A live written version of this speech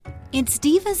It's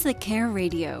Divas That Care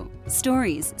Radio.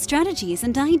 Stories, strategies,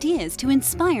 and ideas to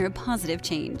inspire positive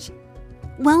change.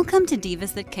 Welcome to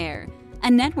Divas That Care,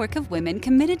 a network of women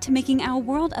committed to making our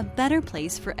world a better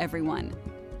place for everyone.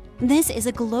 This is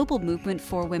a global movement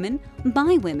for women,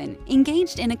 by women,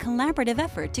 engaged in a collaborative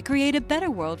effort to create a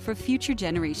better world for future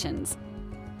generations.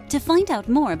 To find out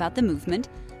more about the movement,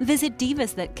 visit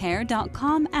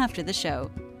divasthatcare.com after the show.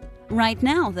 Right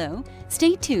now, though,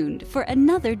 stay tuned for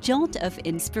another jolt of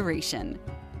inspiration.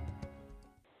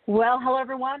 Well, hello,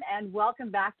 everyone, and welcome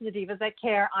back to the Divas That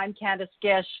Care. I'm Candace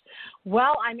Gish.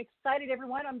 Well, I'm excited,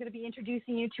 everyone. I'm going to be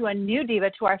introducing you to a new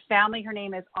diva to our family. Her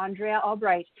name is Andrea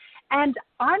Albright, and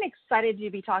I'm excited to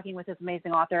be talking with this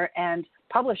amazing author and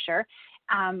publisher.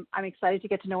 I'm excited to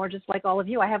get to know her just like all of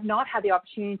you. I have not had the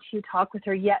opportunity to talk with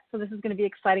her yet, so this is going to be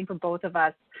exciting for both of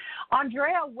us.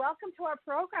 Andrea, welcome to our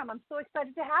program. I'm so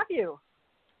excited to have you.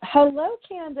 Hello,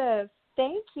 Candace.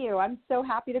 Thank you. I'm so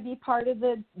happy to be part of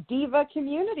the Diva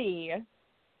community.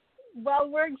 Well,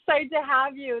 we're excited to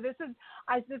have you. This is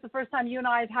the first time you and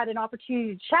I have had an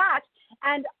opportunity to chat,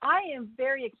 and I am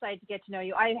very excited to get to know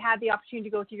you. I had the opportunity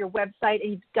to go through your website,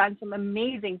 and you've done some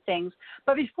amazing things.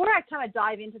 But before I kind of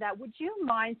dive into that, would you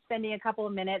mind spending a couple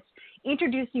of minutes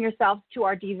introducing yourself to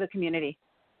our Diva community?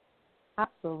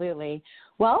 Absolutely.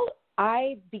 Well,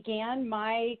 I began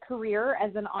my career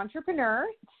as an entrepreneur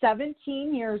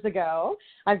 17 years ago.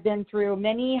 I've been through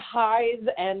many highs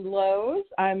and lows.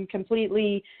 I'm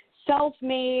completely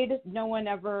self-made. No one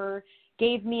ever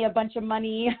gave me a bunch of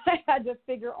money. I had to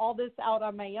figure all this out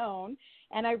on my own.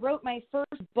 And I wrote my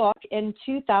first book in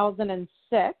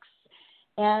 2006,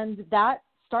 and that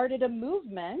started a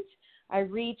movement. I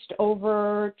reached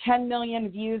over 10 million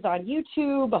views on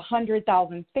YouTube,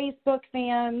 100,000 Facebook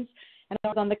fans, and I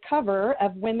was on the cover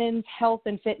of Women's Health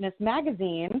and Fitness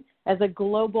magazine as a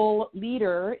global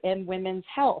leader in women's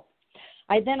health.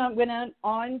 I then went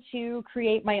on to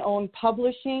create my own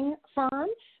publishing firm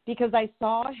because I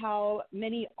saw how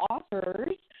many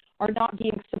authors are not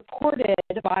being supported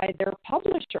by their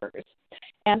publishers.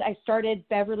 And I started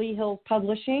Beverly Hills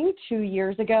Publishing 2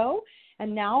 years ago,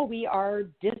 and now we are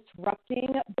disrupting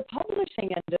the publishing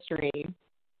industry.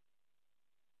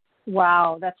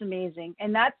 Wow, that's amazing.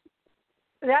 And that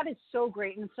is so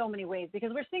great in so many ways,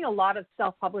 because we're seeing a lot of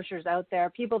self-publishers out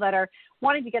there, people that are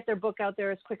wanting to get their book out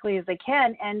there as quickly as they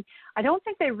can. And I don't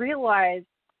think they realize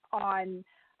on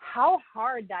how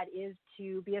hard that is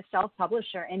to be a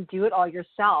self-publisher and do it all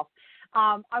yourself.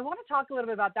 I want to talk a little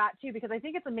bit about that too, because I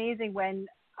think it's amazing when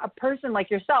a person like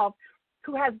yourself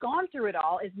who has gone through it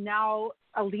all is now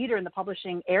a leader in the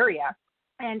publishing area,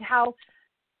 and how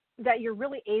that you're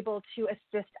really able to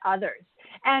assist others.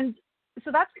 And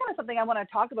so that's kind of something I want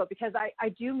to talk about, because I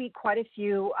do meet quite a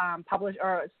few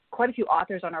quite a few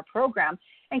authors on our program.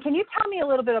 And can you tell me a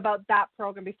little bit about that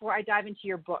program before I dive into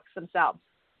your books themselves?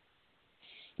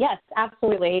 Yes,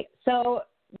 absolutely. So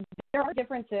there are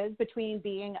differences between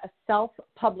being a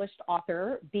self-published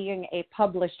author, being a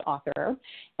published author.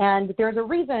 And there's a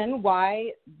reason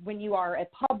why when you are a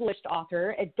published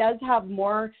author, it does have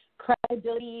more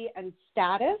credibility and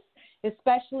status,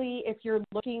 especially if you're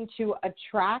looking to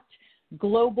attract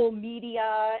global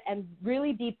media and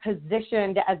really be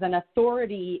positioned as an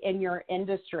authority in your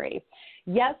industry.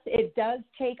 Yes, it does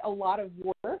take a lot of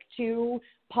work to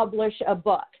publish a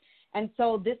book. And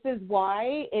so this is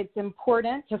why it's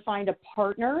important to find a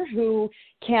partner who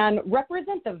can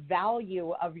represent the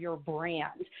value of your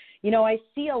brand. You know, I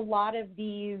see a lot of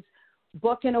these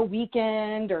book in a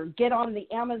weekend or get on the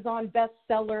Amazon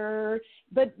bestseller,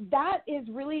 but that is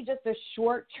really just a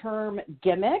short-term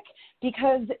gimmick,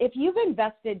 because if you've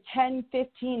invested 10,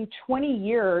 15, 20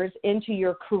 years into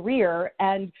your career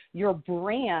and your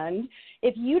brand,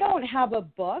 if you don't have a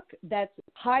book that's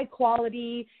high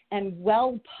quality and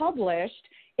well published,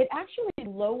 it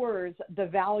actually lowers the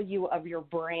value of your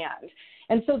brand.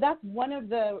 And so that's one of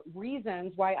the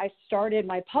reasons why I started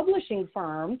my publishing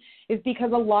firm, is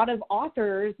because a lot of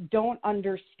authors don't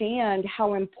understand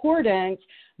how important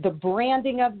the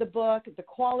branding of the book, the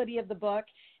quality of the book,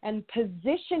 and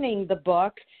positioning the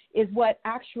book is what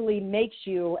actually makes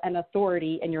you an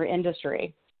authority in your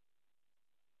industry.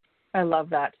 I love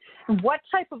that. What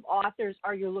type of authors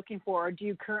are you looking for, or do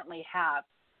you currently have?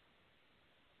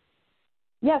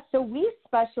 Yes, so we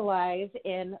specialize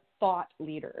in thought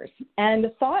leaders. And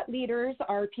thought leaders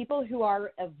are people who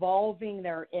are evolving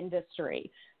their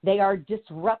industry. They are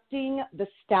disrupting the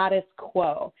status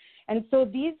quo. And so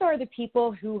these are the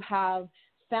people who have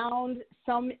found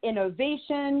some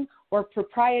innovation or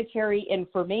proprietary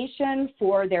information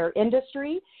for their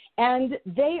industry, and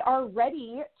they are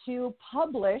ready to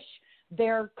publish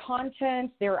their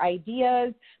content, their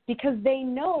ideas, because they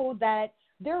know that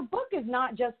their book is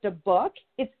not just a book,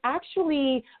 it's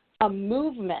actually a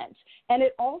movement. And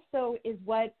it also is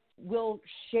what will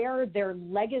share their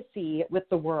legacy with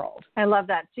the world. I love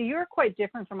that. So you're quite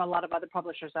different from a lot of other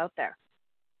publishers out there.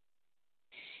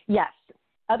 Yes.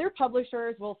 Other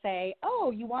publishers will say,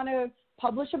 oh, you want to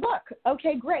publish a book?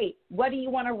 Okay, great. What do you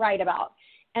want to write about?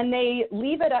 And they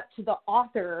leave it up to the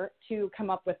author to come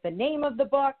up with the name of the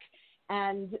book.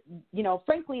 And,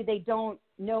 frankly, they don't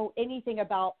know anything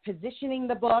about positioning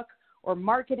the book or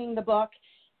marketing the book.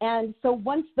 And so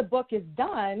once the book is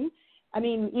done,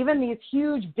 even these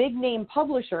huge big name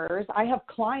publishers, I have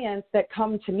clients that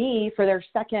come to me for their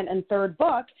second and third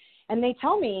book, and they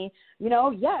tell me,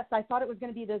 yes, I thought it was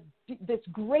going to be this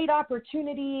great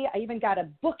opportunity. I even got a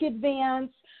book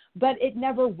advance, but it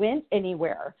never went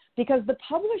anywhere because the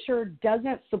publisher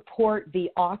doesn't support the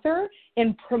author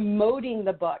in promoting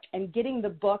the book and getting the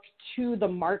book to the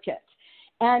market.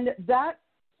 And that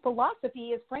philosophy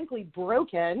is frankly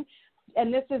broken.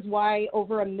 And this is why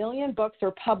over 1 million books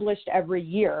are published every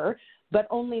year, but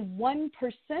only 1%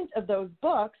 of those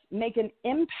books make an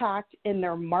impact in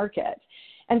their market.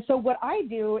 And so what I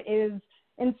do is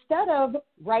instead of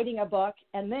writing a book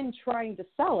and then trying to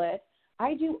sell it,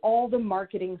 I do all the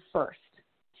marketing first.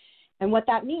 And what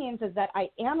that means is that I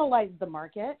analyze the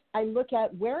market. I look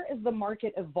at where is the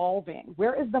market evolving?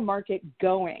 Where is the market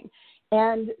going?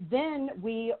 And then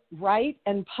we write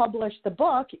and publish the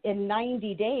book in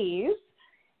 90 days.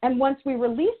 And once we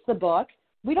release the book,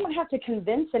 we don't have to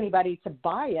convince anybody to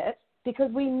buy it because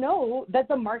we know that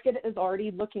the market is already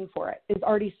looking for it, is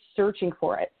already searching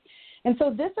for it. And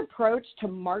so this approach to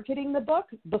marketing the book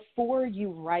before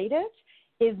you write it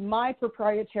is my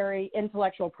proprietary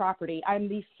intellectual property. I'm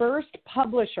the first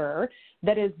publisher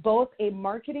that is both a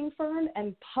marketing firm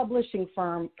and publishing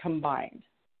firm combined.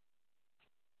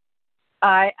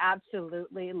 I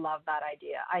absolutely love that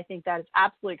idea. I think that is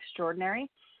absolutely extraordinary.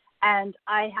 And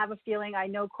I have a feeling I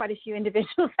know quite a few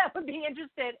individuals that would be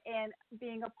interested in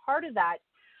being a part of that.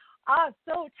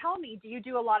 So tell me, do you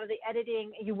do a lot of the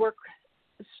editing?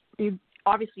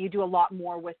 Obviously you do a lot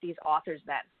more with these authors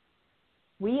then.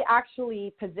 We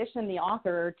actually position the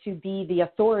author to be the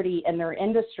authority in their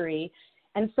industry.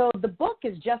 And so the book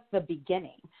is just the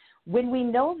beginning. When we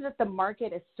know that the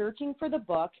market is searching for the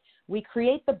book, we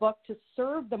create the book to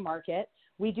serve the market.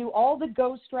 We do all the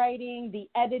ghostwriting, the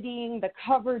editing, the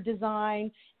cover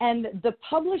design, and the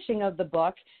publishing of the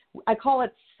book. I call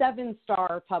it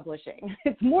 7-star publishing.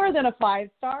 It's more than a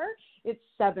 5-star, it's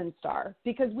 7-star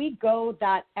because we go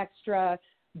that extra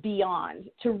beyond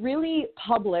to really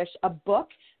publish a book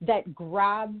that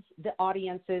grabs the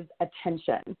audience's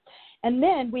attention. And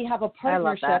then we have a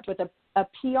partnership with a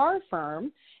PR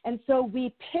firm. And so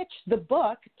we pitch the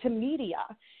book to media.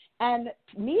 And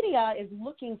media is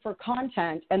looking for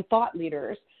content and thought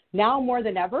leaders. Now more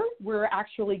than ever, we're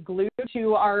actually glued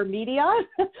to our media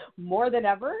more than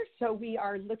ever. So we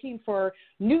are looking for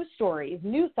new stories,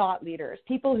 new thought leaders,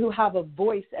 people who have a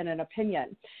voice and an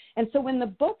opinion. And so when the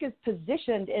book is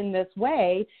positioned in this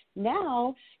way,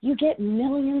 now you get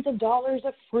millions of dollars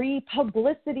of free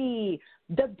publicity,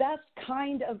 the best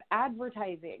kind of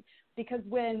advertising. Because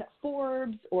when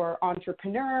Forbes or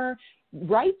Entrepreneur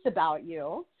writes about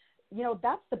you,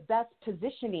 that's the best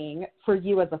positioning for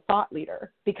you as a thought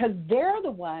leader because they're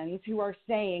the ones who are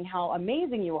saying how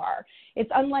amazing you are.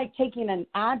 It's unlike taking an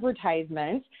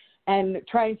advertisement and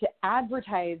trying to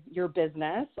advertise your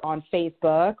business on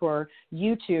Facebook or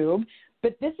YouTube,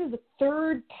 but this is a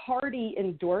third-party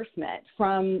endorsement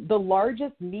from the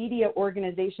largest media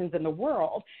organizations in the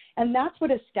world, and that's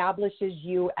what establishes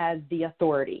you as the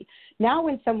authority. Now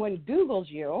when someone Googles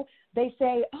you, they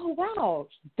say, oh, wow,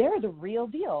 they're the real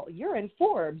deal. You're in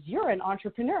Forbes. You're an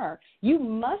entrepreneur. You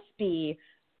must be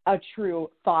a true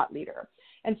thought leader.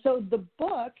 And so the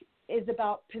book is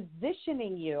about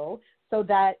positioning you so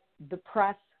that the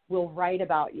press will write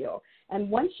about you. And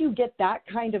once you get that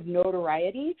kind of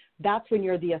notoriety, that's when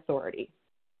you're the authority.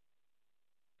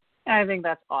 I think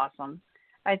that's awesome.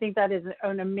 I think that is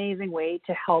an amazing way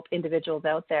to help individuals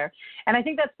out there. And I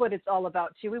think that's what it's all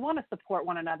about too. We want to support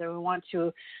one another. We want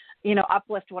to,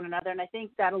 uplift one another. And I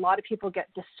think that a lot of people get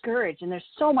discouraged and there's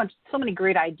so many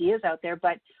great ideas out there,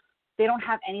 but they don't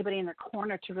have anybody in their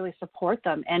corner to really support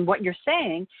them. And what you're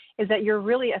saying is that you're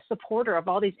really a supporter of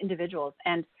all these individuals.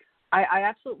 And I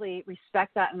absolutely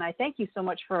respect that. And I thank you so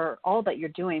much for all that you're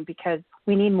doing because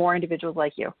we need more individuals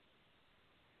like you.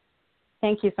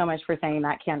 Thank you so much for saying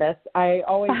that, Candace. I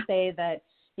always say that,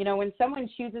 You know, when someone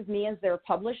chooses me as their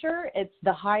publisher, it's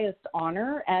the highest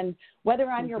honor. And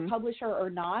whether I'm your publisher or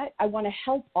not, I want to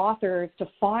help authors to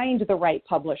find the right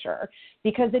publisher,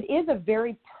 because it is a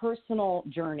very personal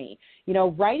journey. You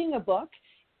know, writing a book,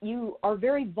 you are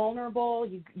very vulnerable,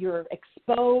 you're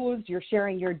exposed, you're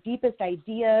sharing your deepest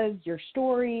ideas, your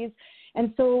stories.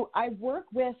 And so I work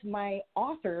with my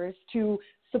authors to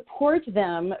support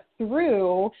them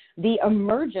through the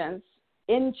emergence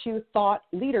into thought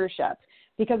leadership,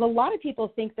 because a lot of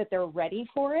people think that they're ready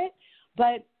for it,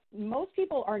 but most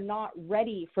people are not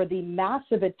ready for the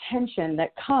massive attention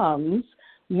that comes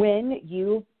when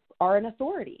you are an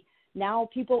authority. Now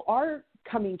people are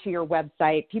coming to your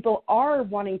website, people are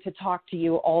wanting to talk to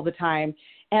you all the time,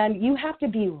 and you have to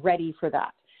be ready for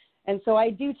that. And so I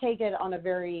do take it on a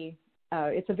very,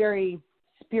 it's a very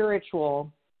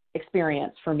spiritual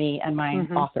experience for me and my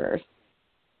authors.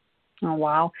 Oh,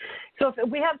 wow. So if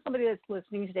we have somebody that's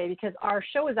listening today, because our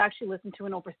show is actually listened to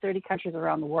in over 30 countries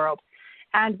around the world,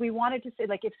 and we wanted to say,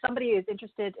 like, if somebody is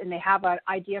interested and they have an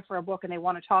idea for a book and they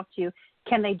want to talk to you,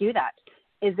 can they do that?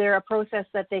 Is there a process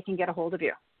that they can get a hold of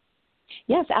you?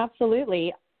 Yes,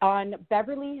 absolutely. On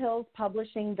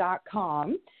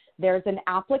BeverlyHillsPublishing.com, there's an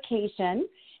application,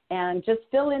 and just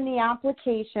fill in the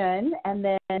application, and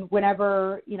then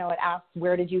whenever, you know, it asks,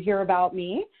 where did you hear about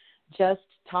me, just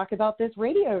talk about this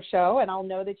radio show, and I'll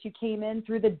know that you came in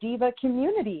through the Diva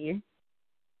community.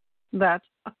 That's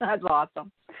awesome.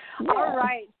 Yeah. All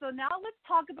right. So now let's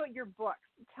talk about your books.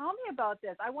 Tell me about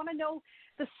this. I want to know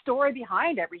the story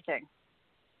behind everything.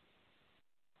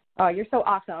 Oh, you're so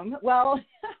awesome. Well,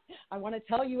 I want to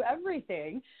tell you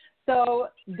everything. So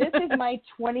this is my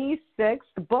 26th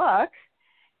book.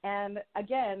 And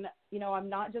again, you know, I'm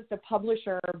not just a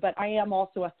publisher, but I am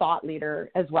also a thought leader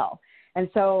as well. And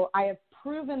so I have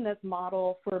proven this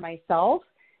model for myself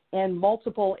in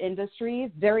multiple industries,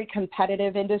 very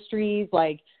competitive industries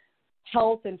like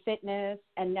health and fitness.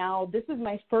 And now this is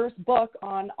my first book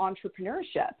on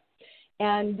entrepreneurship.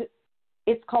 And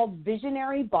it's called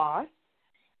Visionary Boss.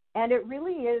 And it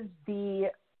really is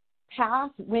the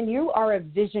path when you are a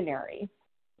visionary.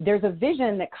 There's a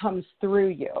vision that comes through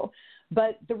you,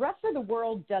 but the rest of the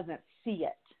world doesn't see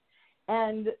it.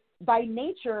 And by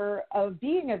nature of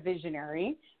being a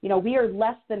visionary, you know, we are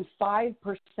less than 5%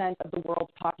 of the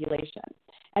world's population.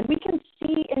 And we can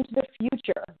see into the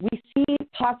future. We see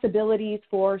possibilities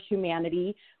for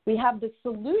humanity. We have the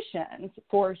solutions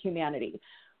for humanity.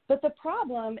 But the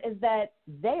problem is that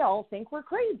they all think we're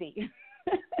crazy.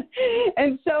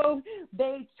 And so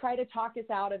they try to talk us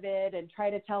out of it and try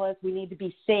to tell us we need to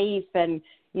be safe and,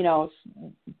 you know,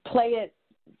 play it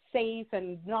safe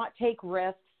and not take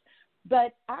risks.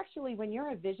 But actually, when you're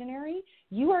a visionary,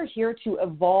 you are here to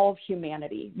evolve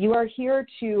humanity. You are here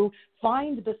to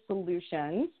find the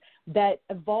solutions that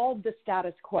evolve the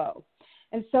status quo.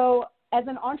 And so as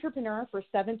an entrepreneur for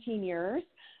 17 years,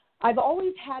 I've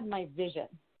always had my vision,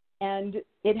 and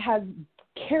it has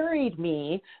carried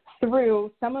me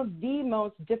through some of the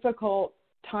most difficult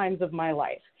times of my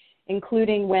life,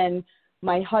 including when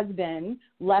my husband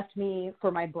left me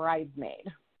for my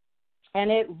bridesmaid. And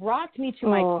it rocked me to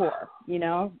my core, you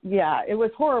know? Yeah, it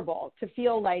was horrible to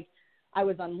feel like I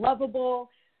was unlovable.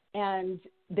 And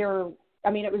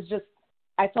it was just,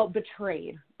 I felt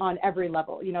betrayed on every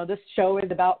level. You know, this show is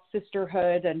about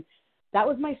sisterhood, and that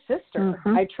was my sister.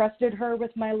 I trusted her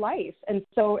with my life. And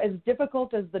so as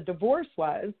difficult as the divorce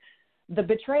was, the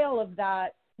betrayal of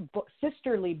that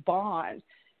sisterly bond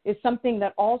is something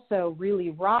that also really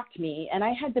rocked me. And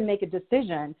I had to make a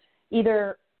decision.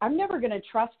 Either I'm never going to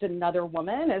trust another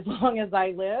woman as long as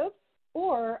I live,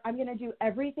 or I'm going to do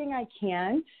everything I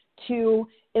can to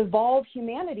evolve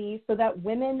humanity so that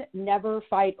women never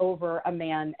fight over a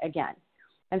man again.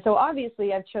 And so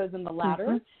obviously I've chosen the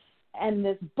latter. And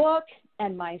this book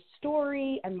and my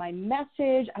story and my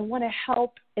message, I want to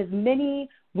help as many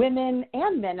women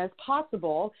and men as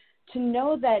possible to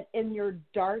know that in your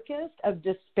darkest of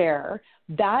despair,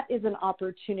 that is an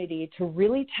opportunity to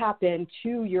really tap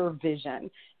into your vision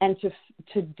and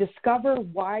to discover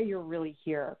why you're really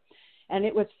here. And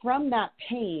it was from that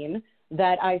pain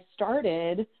that I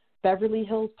started Beverly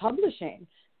Hills Publishing.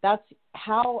 That's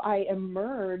how I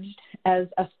emerged as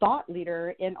a thought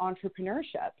leader in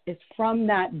entrepreneurship, is from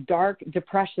that dark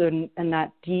depression and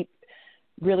that deep,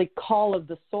 really call of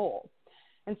the soul.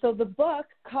 And so the book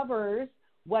covers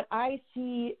what I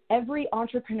see every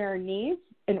entrepreneur needs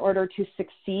in order to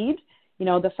succeed. You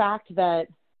know, the fact that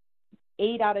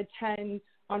 8 out of 10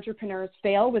 entrepreneurs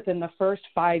fail within the first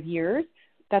 5 years,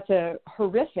 that's a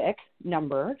horrific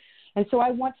number. And so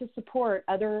I want to support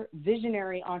other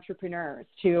visionary entrepreneurs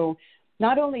to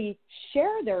not only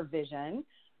share their vision,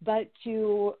 but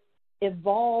to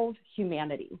evolve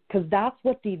humanity, because that's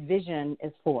what the vision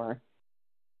is for.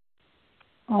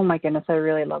 Oh my goodness, I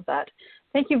really love that.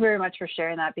 Thank you very much for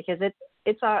sharing that, because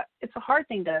it's a hard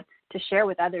thing to share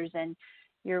with others, and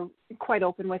you're quite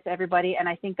open with everybody, and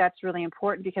I think that's really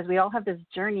important, because we all have this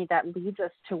journey that leads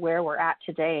us to where we're at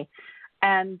today.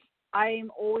 And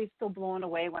I'm always so blown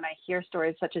away when I hear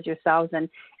stories such as yourselves,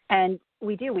 and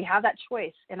we have that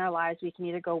choice in our lives. We can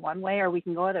either go one way or we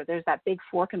can go other. There's that big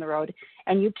fork in the road,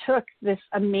 and you took this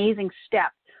amazing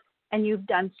step, and you've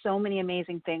done so many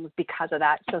amazing things because of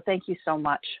that. So thank you so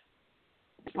much.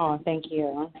 Oh, thank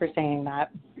you for saying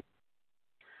that.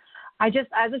 As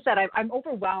I said, I'm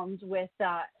overwhelmed with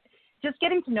just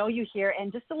getting to know you here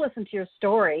and just to listen to your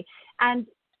story. And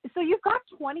so you've got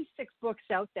 26 books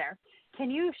out there. Can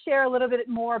you share a little bit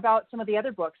more about some of the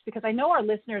other books? Because I know our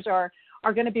listeners are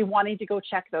going to be wanting to go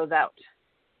check those out.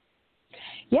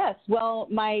 Yes, well,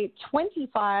 my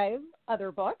 25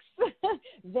 other books,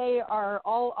 they are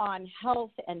all on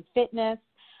health and fitness.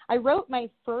 I wrote my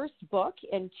first book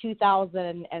in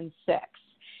 2006,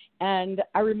 and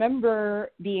I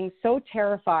remember being so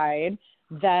terrified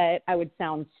that I would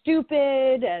sound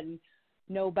stupid and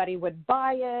nobody would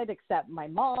buy it except my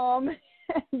mom.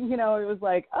 You know, it was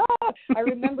like, I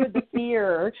remember the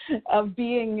fear of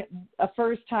being a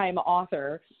first-time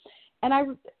author.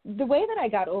 And the way that I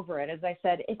got over it is I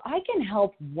said, if I can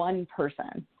help one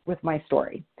person with my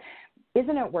story,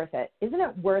 isn't it worth it? Isn't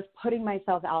it worth putting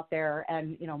myself out there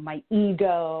and, you know, my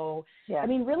ego? Yeah. I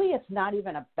mean, really, it's not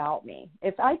even about me.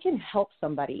 If I can help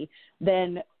somebody,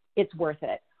 then it's worth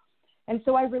it. And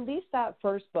so I released that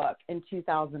first book in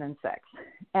 2006.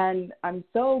 And I'm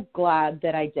so glad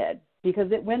that I did,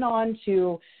 because it went on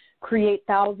to create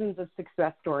thousands of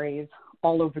success stories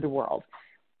all over the world.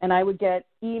 And I would get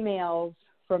emails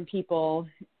from people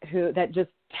that just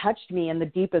touched me in the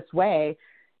deepest way.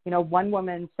 You know, one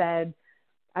woman said,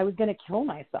 I was going to kill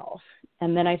myself,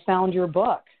 and then I found your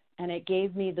book, and it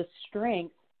gave me the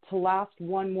strength to last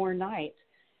one more night.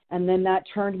 And then that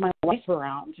turned my life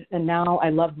around. And now I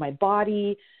love my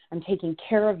body. I'm taking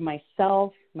care of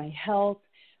myself, my health.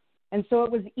 And so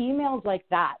it was emails like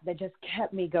that just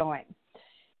kept me going.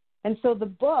 And so the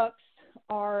books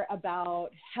are about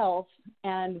health.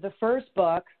 And the first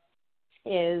book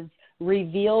is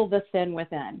Reveal the Sin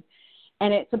Within.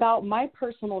 And it's about my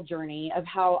personal journey of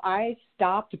how I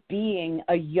stopped being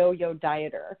a yo-yo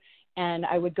dieter. And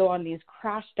I would go on these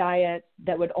crash diets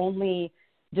that would only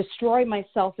destroy my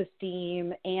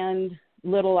self-esteem and,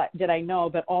 little did I know,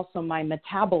 but also my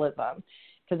metabolism.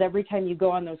 Because every time you go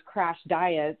on those crash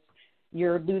diets,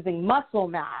 you're losing muscle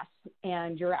mass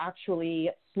and you're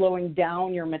actually slowing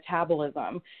down your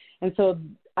metabolism. And so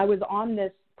I was on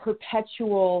this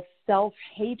perpetual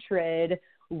self-hatred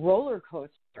roller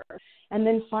coaster. And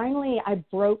then finally I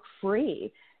broke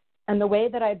free. And the way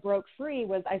that I broke free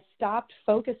was I stopped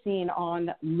focusing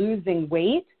on losing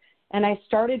weight, and I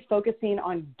started focusing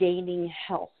on gaining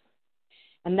health.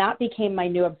 And that became my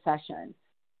new obsession.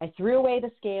 I threw away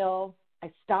the scale.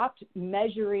 I stopped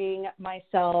measuring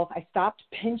myself. I stopped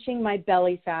pinching my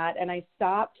belly fat, and I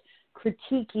stopped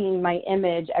critiquing my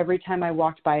image every time I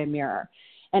walked by a mirror.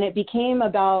 And it became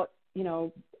about, you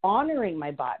know, honoring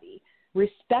my body,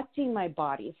 respecting my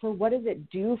body for what does it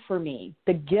do for me,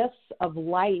 the gifts of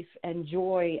life and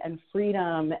joy and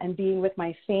freedom and being with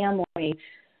my family.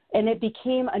 And it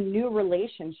became a new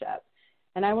relationship.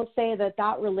 And I will say that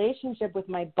that relationship with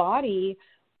my body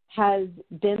has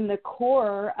been the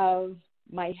core of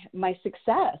my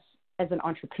success as an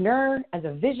entrepreneur, as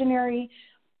a visionary,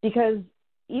 because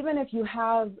even if you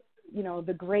have, you know,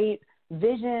 the great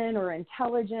vision or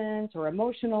intelligence or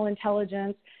emotional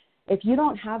intelligence, if you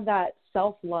don't have that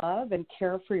self-love and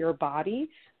care for your body,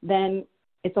 then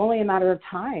it's only a matter of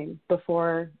time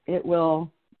before it will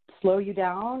slow you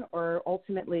down or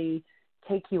ultimately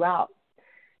take you out.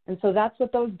 And so that's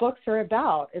what those books are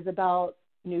about, is about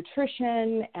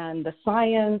nutrition and the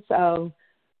science of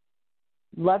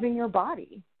loving your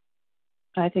body.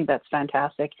 I think that's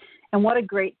fantastic. And what a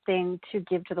great thing to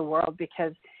give to the world,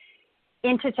 because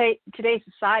in today's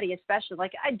society, especially,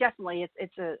 like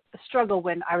it's a struggle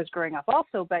when I was growing up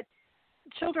also, but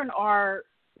children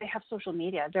they have social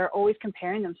media. They're always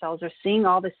comparing themselves. They're seeing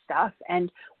all this stuff.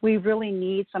 And we really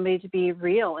need somebody to be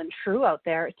real and true out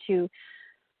there to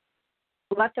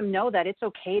let them know that it's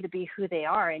okay to be who they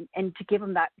are, and to give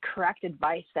them that correct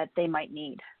advice that they might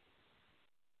need.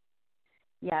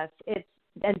 Yes,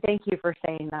 and thank you for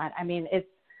saying that. I mean,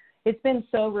 it's been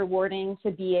so rewarding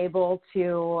to be able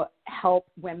to help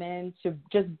women to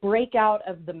just break out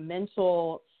of the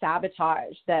mental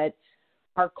sabotage that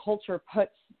our culture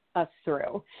puts us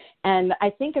through. And I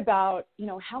think about,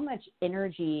 how much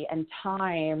energy and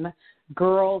time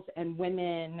girls and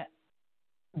women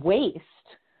waste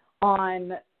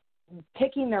on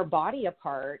picking their body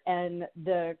apart and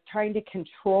trying to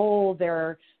control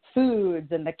their foods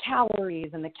and the calories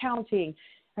and the counting.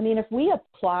 I mean, if we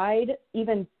applied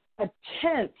even a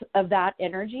tenth of that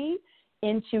energy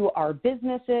into our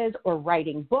businesses or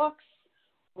writing books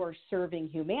or serving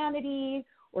humanity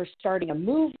or starting a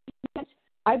movement,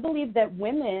 I believe that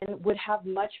women would have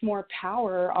much more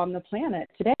power on the planet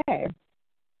today.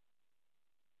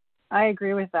 I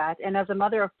agree with that. And as a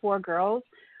mother of 4 girls,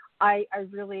 I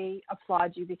really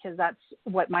applaud you, because that's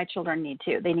what my children need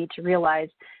too. They need to realize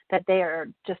that they are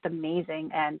just amazing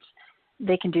and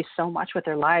they can do so much with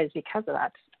their lives because of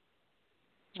that.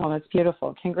 Oh, that's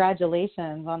beautiful.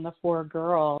 Congratulations on the 4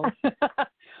 girls.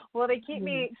 Well, they keep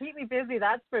me busy,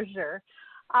 that's for sure.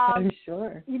 I'm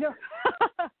sure.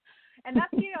 And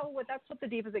that's, that's what the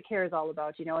Divas That Care is all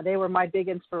about. They were my big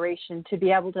inspiration to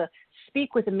be able to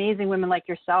speak with amazing women like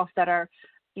yourself that are,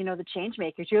 the change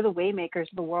makers. You're the way makers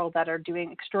of the world that are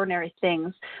doing extraordinary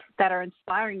things that are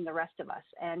inspiring the rest of us.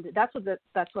 And that's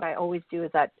what I always do,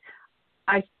 is that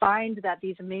I find that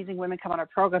these amazing women come on our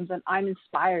programs and I'm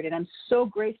inspired, and I'm so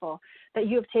grateful that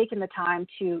you have taken the time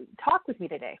to talk with me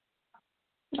today.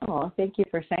 Oh, thank you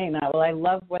for saying that. Well, I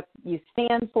love what you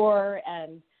stand for,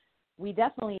 and we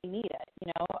definitely need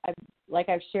it. Like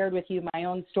I've shared with you my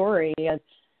own story, as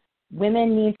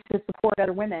women need to support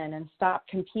other women and stop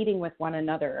competing with one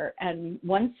another. And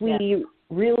once we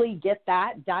really get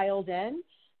that dialed in,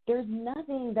 there's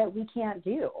nothing that we can't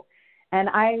do. And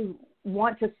I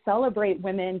want to celebrate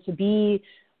women to be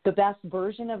the best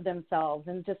version of themselves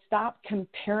and to stop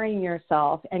comparing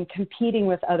yourself and competing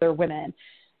with other women.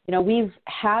 We've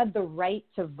had the right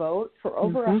to vote for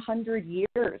over 100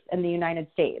 years in the United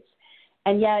States,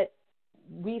 and yet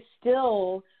we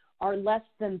still are less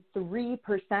than 3%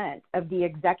 of the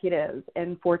executives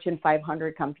in Fortune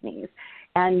 500 companies.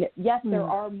 And yes, there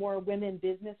are more women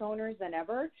business owners than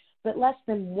ever, but less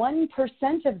than 1%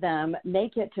 of them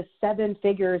make it to 7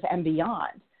 figures and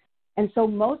beyond. And so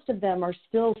most of them are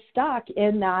still stuck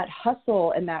in that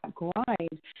hustle and that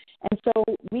grind. And so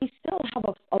we still have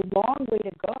a long way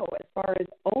to go as far as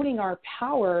owning our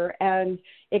power and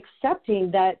accepting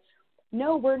that,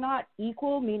 no, we're not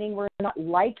equal, meaning we're not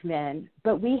like men,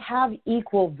 but we have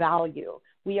equal value.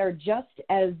 We are just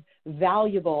as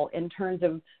valuable in terms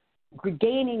of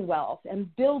gaining wealth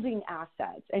and building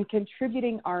assets and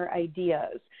contributing our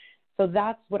ideas. So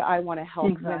that's what I want to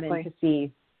help women to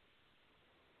see.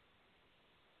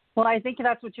 Well, I think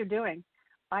that's what you're doing.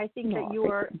 I think that you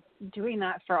are doing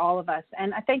that for all of us.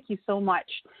 And I thank you so much,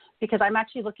 because I'm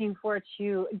actually looking forward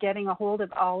to getting a hold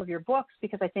of all of your books,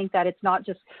 because I think that it's not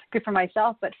just good for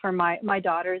myself, but for my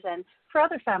daughters and for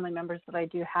other family members that I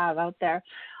do have out there.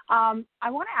 I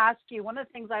want to ask you, one of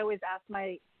the things I always ask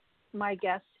my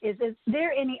guests is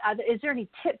there any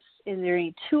tips, is there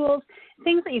any tools,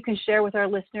 things that you can share with our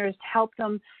listeners to help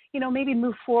them, maybe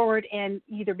move forward in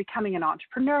either becoming an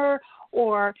entrepreneur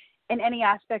or in any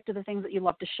aspect of the things that you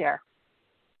love to share?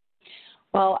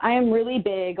 Well, I am really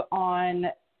big on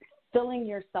filling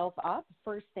yourself up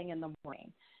first thing in the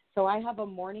morning. So I have a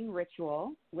morning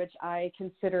ritual, which I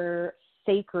consider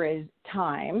sacred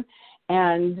time.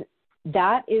 And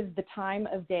that is the time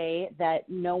of day that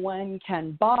no one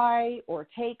can buy or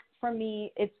take from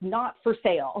me. It's not for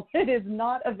sale. It is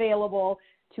not available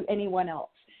to anyone else.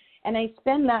 And I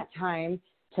spend that time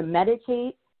to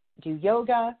meditate, do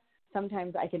yoga.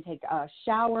 Sometimes I can take a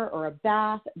shower or a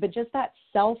bath, but just that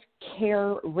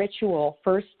self-care ritual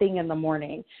first thing in the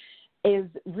morning is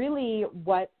really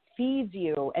what feeds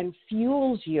you and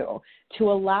fuels you to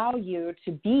allow you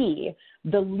to be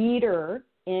the leader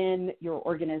in your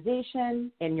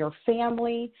organization, in your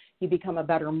family. You become a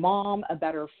better mom, a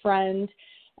better friend.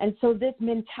 And so this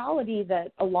mentality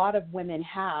that a lot of women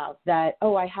have that,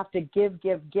 I have to give,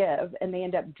 and they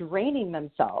end up draining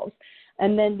themselves.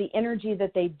 And then the energy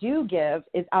that they do give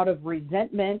is out of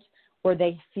resentment, or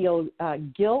they feel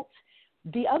guilt.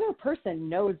 The other person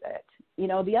knows it.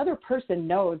 The other person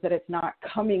knows that it's not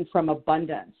coming from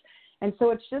abundance. And so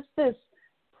it's just this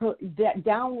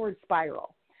downward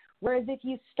spiral. Whereas if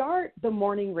you start the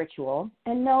morning ritual,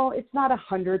 and no, it's not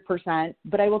 100%,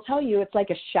 but I will tell you it's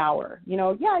like a shower.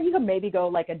 You can maybe go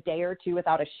like a day or two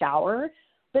without a shower,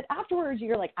 but afterwards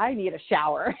you're like, I need a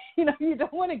shower. You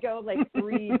don't want to go like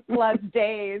 3+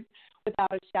 days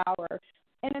without a shower.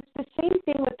 And it's the same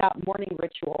thing with that morning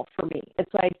ritual for me.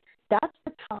 It's like, that's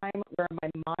the time where my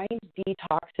mind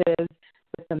detoxes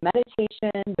with the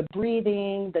meditation, the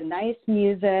breathing, the nice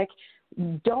music,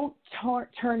 don't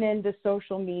turn into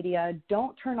social media.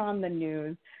 Don't turn on the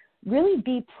news. Really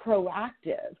be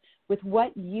proactive with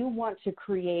what you want to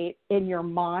create in your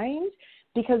mind,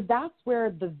 because that's where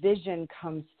the vision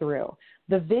comes through.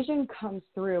 The vision comes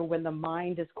through when the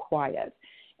mind is quiet.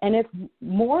 And if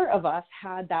more of us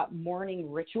had that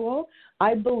morning ritual,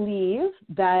 I believe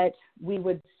that we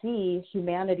would see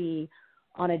humanity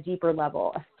on a deeper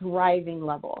level, a thriving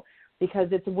level,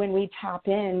 because it's when we tap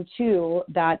into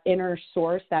that inner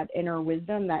source, that inner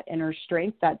wisdom, that inner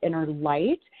strength, that inner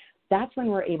light, that's when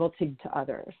we're able to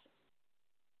others.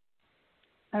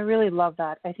 I really love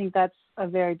that. I think that's a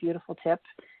very beautiful tip.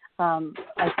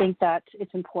 I think that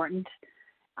it's important.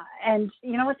 And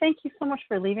you know what? Thank you so much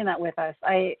for leaving that with us.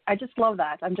 I just love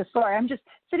that. I'm just sorry. I'm just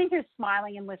sitting here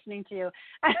smiling and listening to you.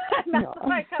 That's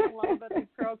what I kind of love about these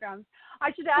programs.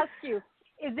 I should ask you,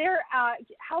 is there,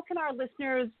 how can our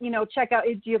listeners, check out,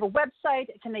 do you have a website?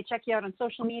 Can they check you out on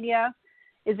social media?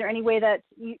 Is there any way that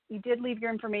you did leave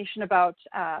your information about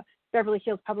Beverly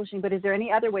Hills Publishing, but is there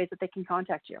any other ways that they can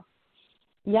contact you?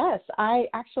 Yes, I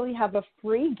actually have a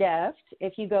free gift.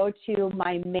 If you go to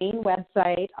my main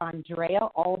website,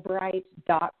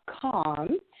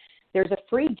 AndreaAlbright.com, there's a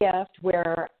free gift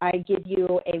where I give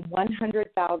you a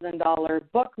 $100,000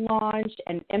 book launch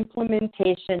and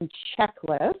implementation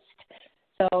checklist.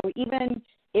 So even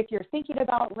if you're thinking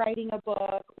about writing a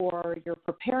book or you're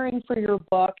preparing for your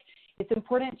book, it's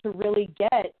important to really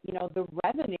get, the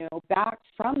revenue back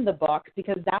from the book,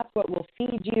 because that's what will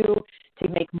feed you to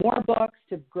make more books,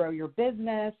 to grow your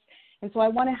business. And so I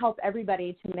want to help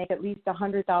everybody to make at least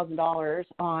 $100,000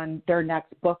 on their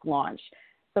next book launch.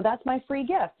 So that's my free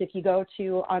gift. If you go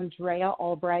to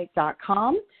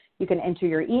AndreaAlbright.com, you can enter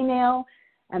your email.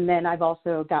 And then I've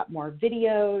also got more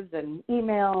videos and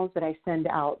emails that I send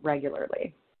out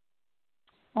regularly.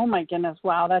 Oh, my goodness.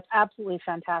 Wow. That's absolutely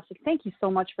fantastic. Thank you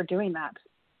so much for doing that.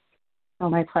 Oh,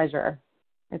 my pleasure.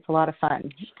 It's a lot of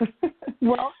fun.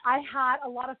 Well, I had a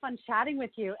lot of fun chatting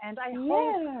with you, and I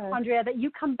hope, Andrea, that you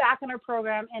come back on our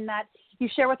program and that you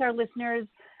share with our listeners,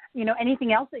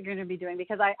 anything else that you're going to be doing,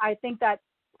 because I think that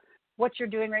what you're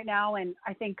doing right now, and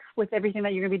I think with everything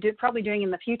that you're going to be probably doing in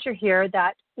the future here,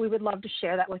 that we would love to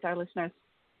share that with our listeners.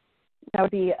 That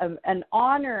would be an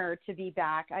honor to be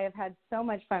back. I have had so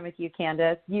much fun with you,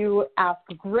 Candace. You ask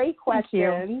great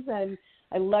questions, and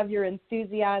I love your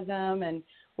enthusiasm, and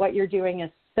what you're doing is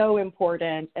so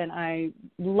important, and I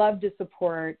love to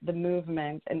support the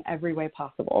movement in every way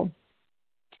possible.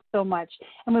 So much.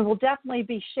 And we will definitely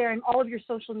be sharing all of your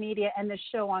social media and this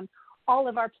show on all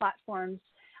of our platforms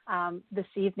this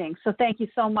evening. So thank you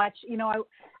so much. And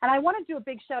I want to do a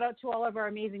big shout out to all of our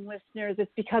amazing listeners.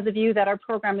 It's because of you that our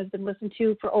program has been listened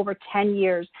to for over 10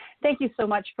 years. Thank you so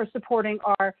much for supporting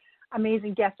our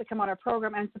amazing guests that come on our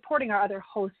program and supporting our other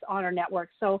hosts on our network.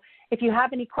 So if you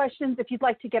have any questions, if you'd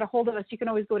like to get a hold of us, you can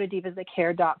always go to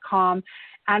divasthatcare.com.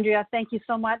 Andrea, thank you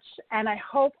so much. And I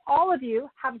hope all of you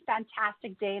have a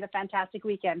fantastic day and a fantastic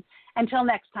weekend. Until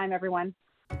next time, everyone.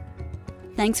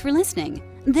 Thanks for listening.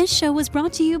 This show was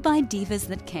brought to you by Divas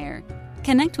That Care.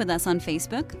 Connect with us on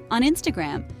Facebook, on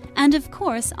Instagram, and of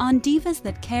course on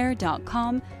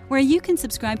divasthatcare.com, where you can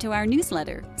subscribe to our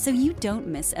newsletter so you don't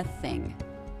miss a thing.